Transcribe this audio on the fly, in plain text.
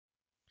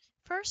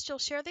First, you'll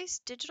share these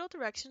digital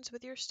directions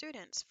with your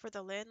students for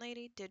the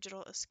Landlady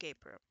Digital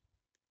Escape Room.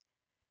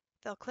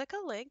 They'll click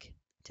a link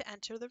to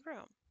enter the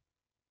room.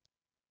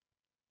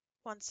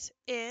 Once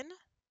in,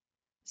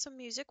 some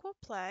music will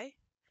play,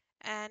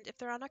 and if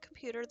they're on a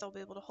computer, they'll be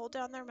able to hold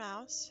down their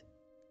mouse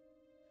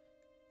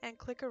and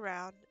click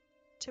around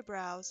to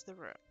browse the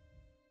room.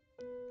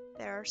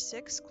 There are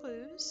 6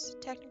 clues.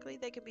 Technically,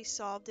 they can be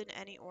solved in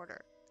any order.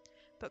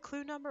 But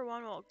clue number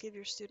 1 will give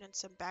your students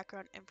some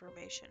background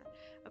information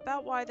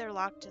about why they're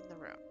locked in the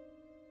room.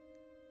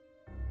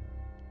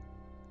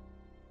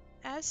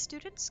 As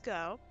students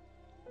go,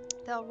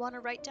 they'll want to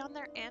write down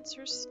their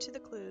answers to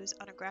the clues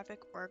on a graphic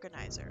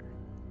organizer.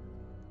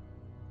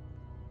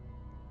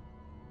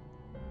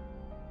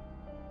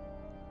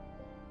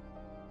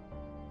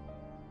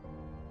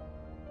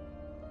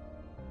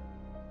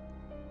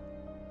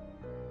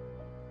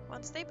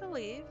 Once they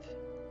believe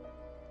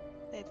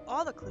they have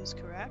all the clues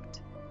correct,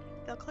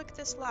 they'll click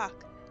this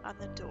lock on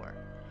the door,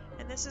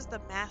 and this is the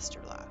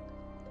master lock.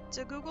 It's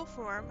a Google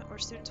form where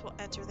students will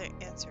enter their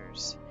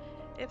answers.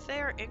 If they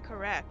are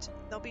incorrect,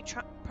 they'll be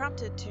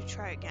prompted to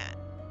try again.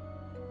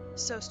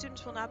 So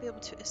students will not be able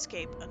to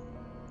escape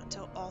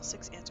until all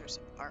 6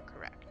 answers are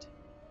correct.